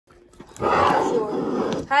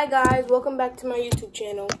Hi guys, welcome back to my YouTube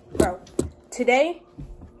channel. Bro, today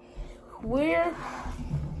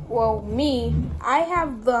I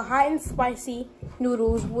have the hot and spicy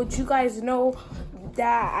noodles, which you guys know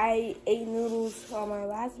that I ate noodles on my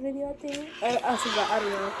last video, I think. I don't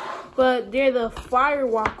know. But they're the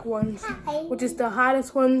firewalk ones, which is the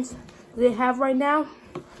hottest ones they have right now.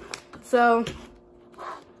 So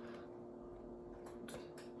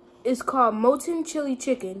it's called molten chili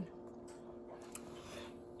chicken.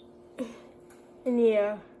 And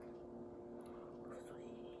yeah.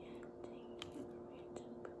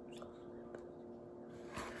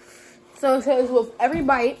 So it says with every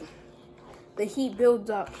bite, the heat builds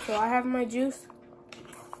up. So I have my juice.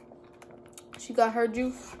 She got her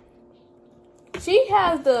juice. She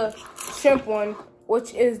has the shrimp one,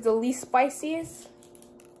 which is the least spiciest.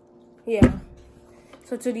 Yeah.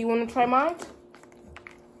 So do you want to try mine?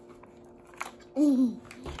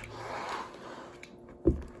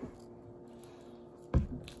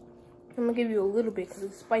 I'm gonna give you a little bit because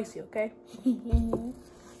it's spicy, okay? Let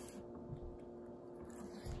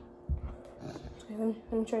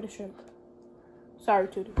me try the shrimp. Sorry,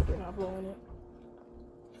 Tootie, for not blowing it.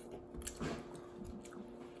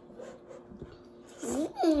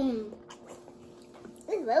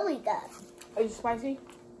 It's really good. Is it spicy?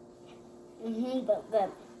 But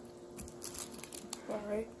good.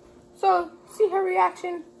 Alright. So, see her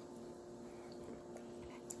reaction?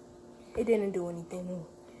 It didn't do anything.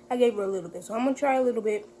 I gave her a little bit, so I'm gonna try a little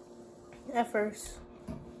bit at first.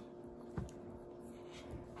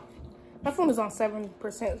 My phone is on 7%,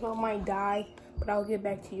 so it might die, but I'll get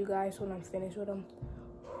back to you guys when I'm finished with them.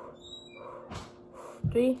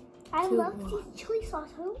 3, 2, I love this chili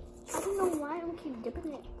sauce. I don't know why I don't keep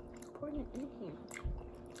dipping it, pouring it in here.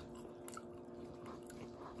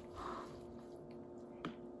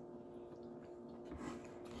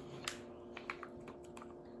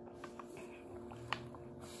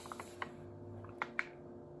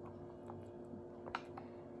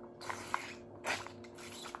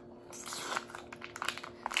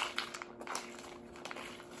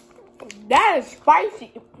 That is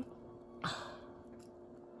spicy.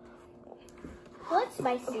 What's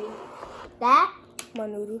spicy? That? My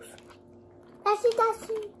noodles. That's it.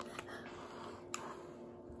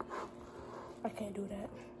 I can't do that.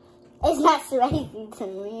 It's not spicy to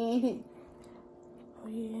me. Oh,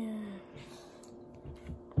 yeah.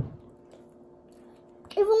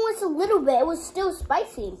 Even when it's a little bit, it was still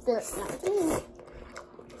spicy.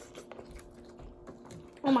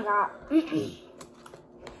 Oh my god.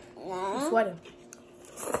 I'm sweating.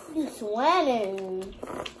 You're sweating.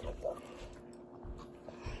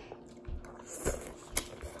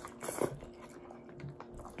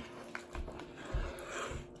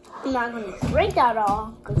 I'm not going to drink that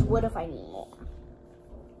all, because what if I need more?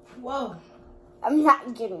 Whoa. I'm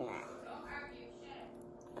not getting that.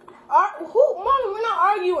 Mommy, we're not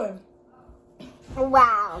arguing.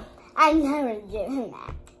 Wow. I'm never doing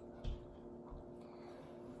that.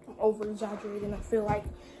 I'm over-exaggerating, I feel like.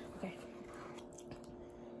 Okay.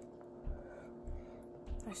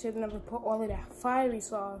 I should have never put all of that fiery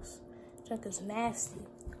sauce. Junk is nasty.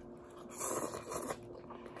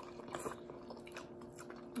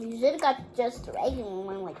 You should have got just the regular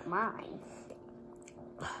one like mine.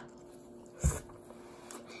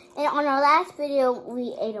 And on our last video,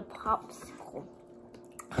 we ate a popsicle.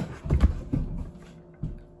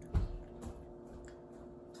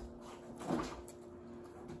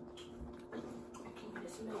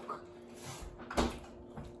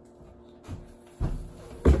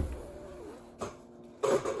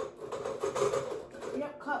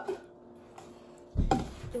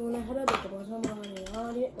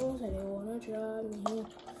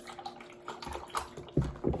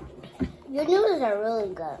 Your noodles are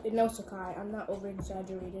really good. No, Sakai, I'm not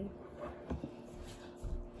over-exaggerating.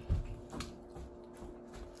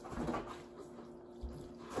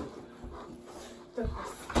 They're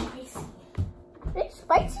spicy. It's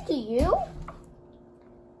spicy to you?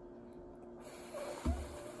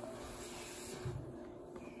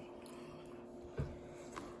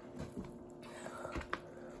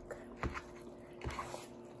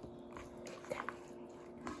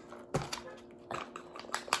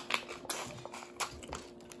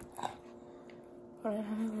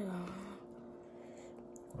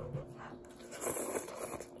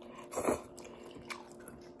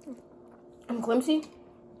 I'm clumsy.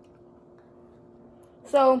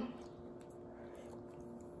 So,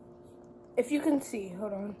 if you can see,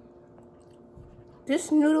 hold on.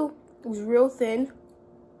 This noodle is real thin.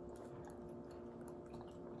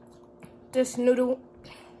 This noodle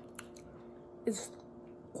is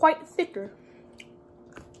quite thicker.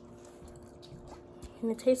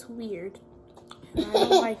 and it tastes weird. And I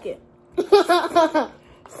don't like it.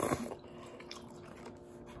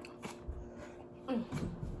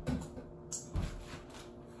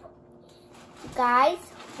 Guys,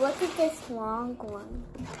 look at this long one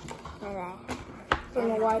that I have. I don't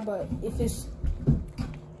know why, but if it's...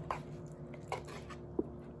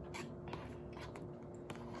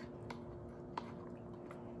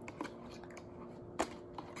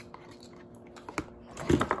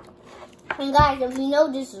 And guys, if you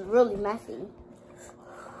know this is really messy,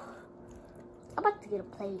 I'm about to get a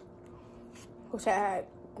plate. Wish I had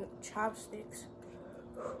chopsticks.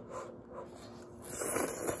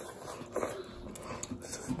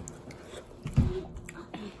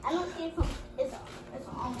 I don't care if it's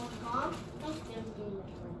almost gone. I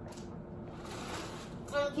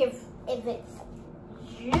don't care if it's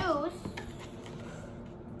juice.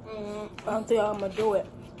 I don't think I'm gonna do it.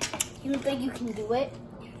 You don't think you can do it?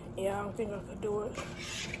 Yeah, I don't think I could do it.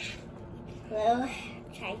 Well,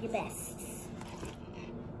 try your best.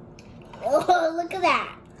 Oh, look at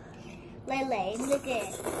that. Lele, look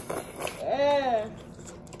at it.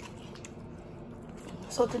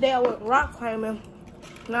 So today I went rock climbing,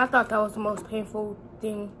 and I thought that was the most painful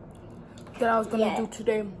thing that I was gonna do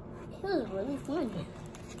today. It was really fun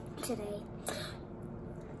today.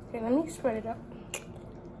 Okay, let me spread it out.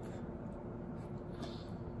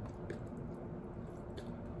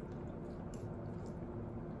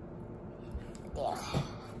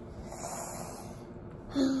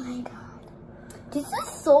 Oh my god. This is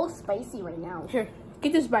so spicy right now. Here,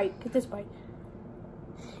 get this bite. Get this bite.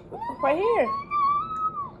 Right here.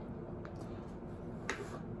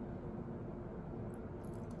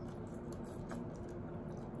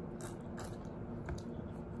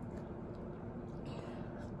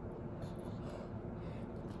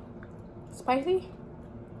 Spicy?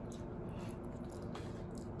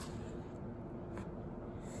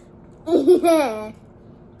 Yeah.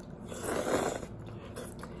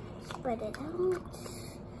 Spread it out.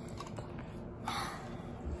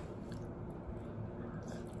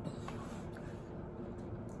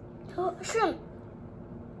 Oh, shrimp.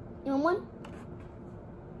 You want one?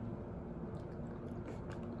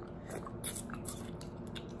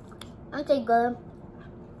 Okay, good.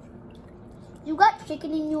 You got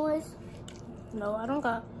chicken in yours? No, I don't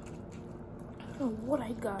got. I don't know what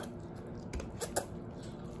I got.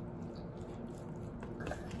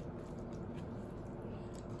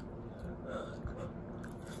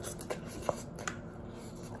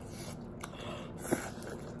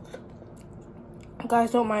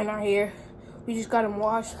 Guys, don't mind our hair. We just got them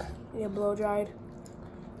washed. They're blow dried.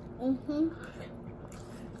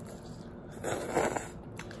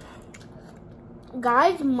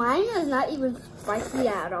 Guys, mine is not even spicy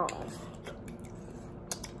at all.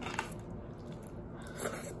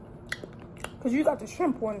 Cause you got the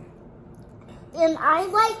shrimp one. And I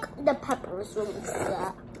like the peppers when we do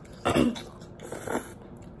that.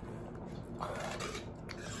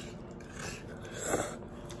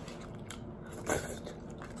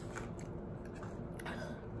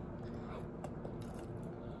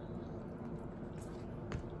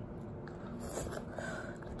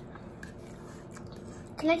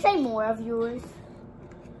 Can I try more of yours?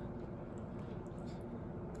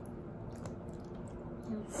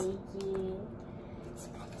 Thank you.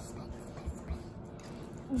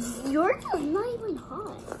 Yours is not even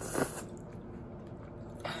hot.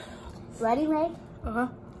 Ready, Meg? Uh-huh.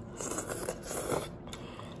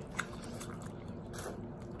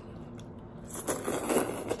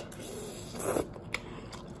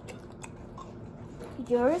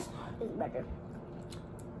 Yours is better.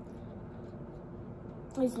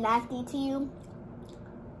 It's nasty to you.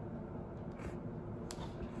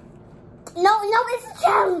 No, it's a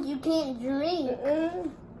challenge. You can't drink.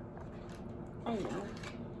 I know.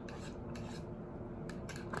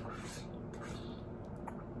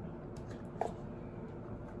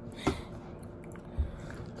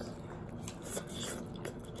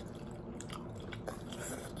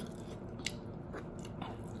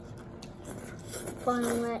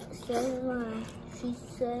 Fun, let's say she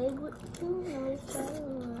said what you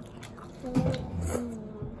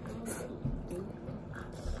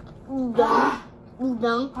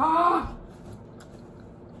know, Ah!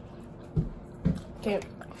 Can't.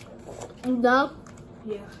 You done?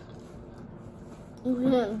 Yeah. You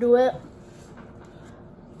can't do it.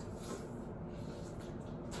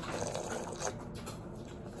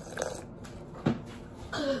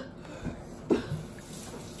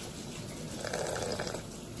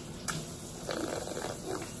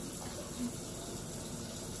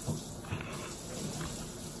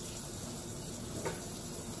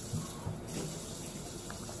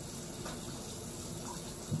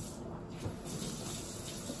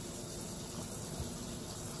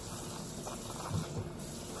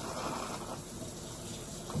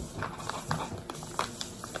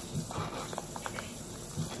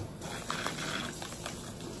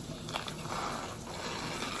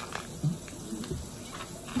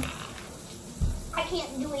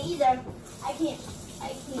 can't do it either. I can't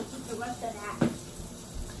keep the rest of that.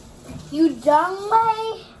 You done,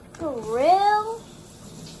 May? For real?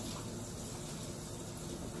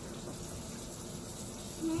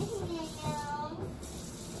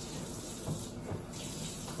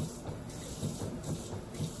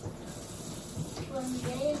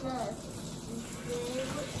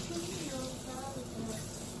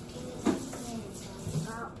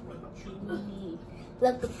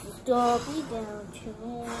 Let the story down to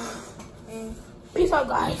me. Peace out,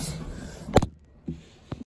 guys.